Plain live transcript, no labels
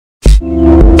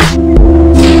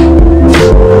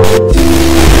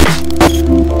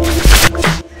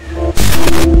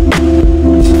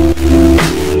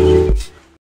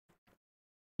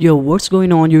Yo, what's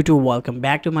going on YouTube? Welcome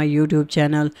back to my YouTube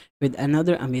channel with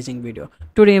another amazing video.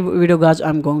 Today video guys,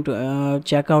 I'm going to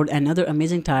check out another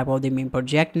amazing type of the meme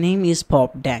project. Name is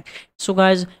Popdeng. So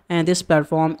guys, and this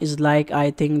platform is like,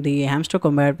 I think, the hamster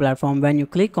combat platform. When you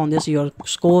click on this, your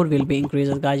score will be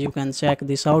increased. Guys, you can check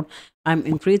this out. I'm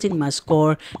increasing my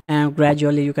score and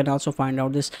gradually you can also find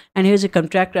out this. And here's the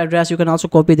contract address. You can also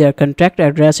copy their contract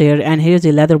address here. And here's the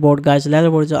leaderboard, guys.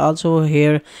 Leaderboard is also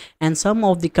here, and some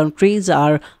of the countries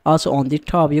are also on the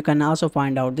top. You can also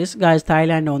find out this, guys.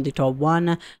 Thailand on the top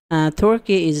one,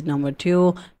 Turkey is number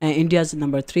two, India is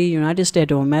number three, United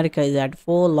States of America is at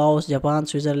four, Laos, Japan,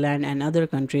 Switzerland, and other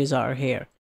countries are here.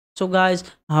 So guys,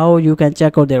 how you can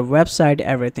check out their website,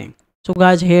 everything. So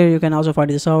guys, here you can also find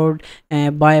this out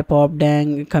by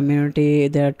Popdeng community,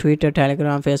 their Twitter,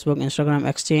 Telegram, Facebook, Instagram,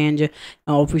 Exchange,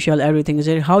 official, everything is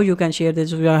here. How you can share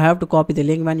this? You have to copy the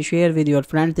link. When you share with your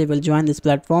friends, they will join this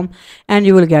platform and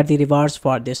you will get the rewards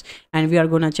for this. And we are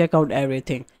gonna check out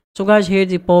everything. So guys, here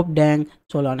the Popdeng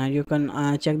Solana. You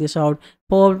can check this out,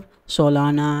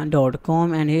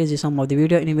 popsolana.com, and here is some of the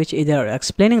video in which they are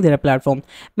explaining their platform.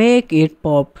 Make it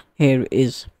pop. Here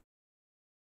is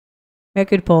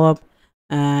make it pop.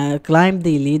 Climb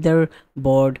the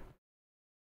leaderboard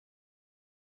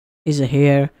is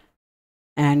here,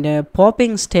 and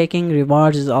popping staking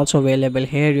rewards is also available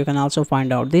here. You can also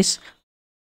find out this,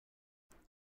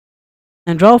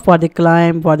 and draw for the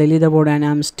climb for the leaderboard, and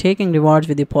I'm staking rewards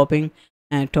with the popping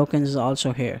and tokens is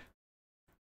also here.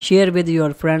 Share with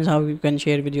your friends. How you can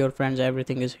share with your friends,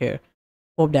 everything is here.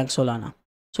 Popdeng Solana.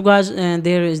 So guys,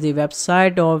 there is the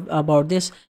website of about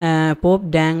this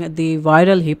Popdeng, the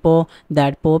viral hippo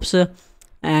that pops,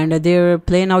 and they're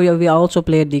play now. We also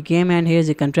played the game, and here's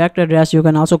the contract address. You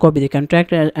can also copy the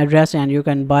contract address and you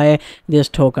can buy this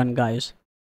token, guys.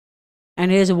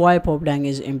 And here's why Popdeng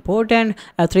is important: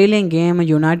 a thrilling game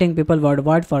uniting people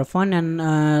worldwide for fun and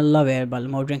lovable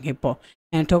modern hippo.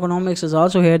 And tokenomics is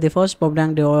also here. The first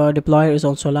Popdeng deploy is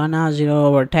on Solana. Zero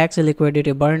over tax,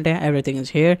 liquidity burnt, everything is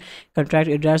here. Contract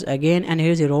address again, and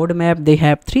here's the roadmap. They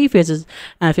have three phases.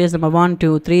 Phase number 1,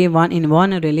 2, 3. One in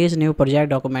one, release new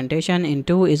project documentation. In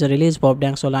two is release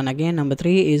Popdeng Solana again. Number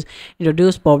 3 is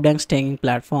introduce Popdeng staking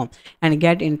platform. And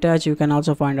get in touch. You can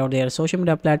also find out their social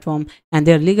media platform, and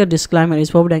their legal disclaimer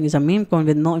is Popdeng is a meme coin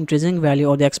with no intrinsic value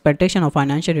or the expectation of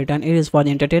financial return. It is for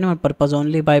the entertainment purpose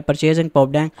only. By purchasing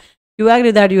Popdeng, you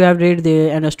agree that you have read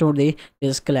the understood the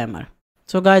disclaimer.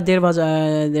 So guys, there was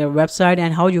their website,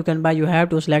 and how you can buy. You have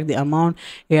to select the amount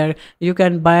here. You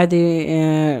can buy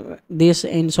the this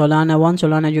in Solana. One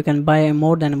Solana you can buy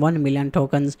more than 1 million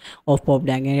tokens of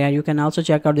Popdeng. Here you can also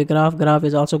check out the graph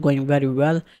is also going very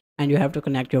well, and you have to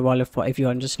connect your wallet for if you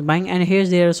are interested in buying. And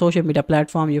here's their social media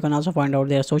platform. You can also find out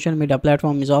their social media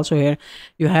platform is also here.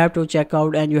 You have to check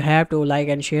out, and you have to like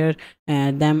and share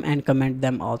them and comment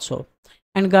them also.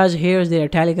 And guys, here's their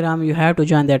Telegram. You have to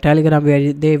join their Telegram,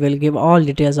 where they will give all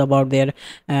details about their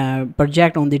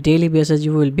project on the daily basis.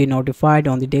 You will be notified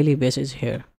on the daily basis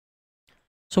here.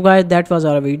 So guys, that was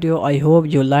our video. I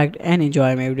hope you liked and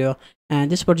enjoyed my video,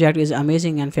 and this project is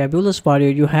amazing and fabulous for you.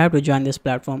 You have to join this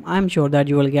platform. I'm sure that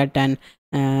you will get an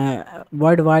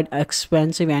worldwide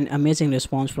expensive and amazing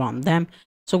response from them.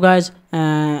 So guys,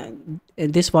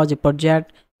 this was the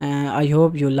project. I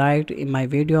hope you liked in my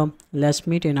video. Let's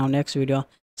meet in our next video.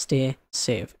 Stay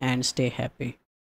safe and stay happy.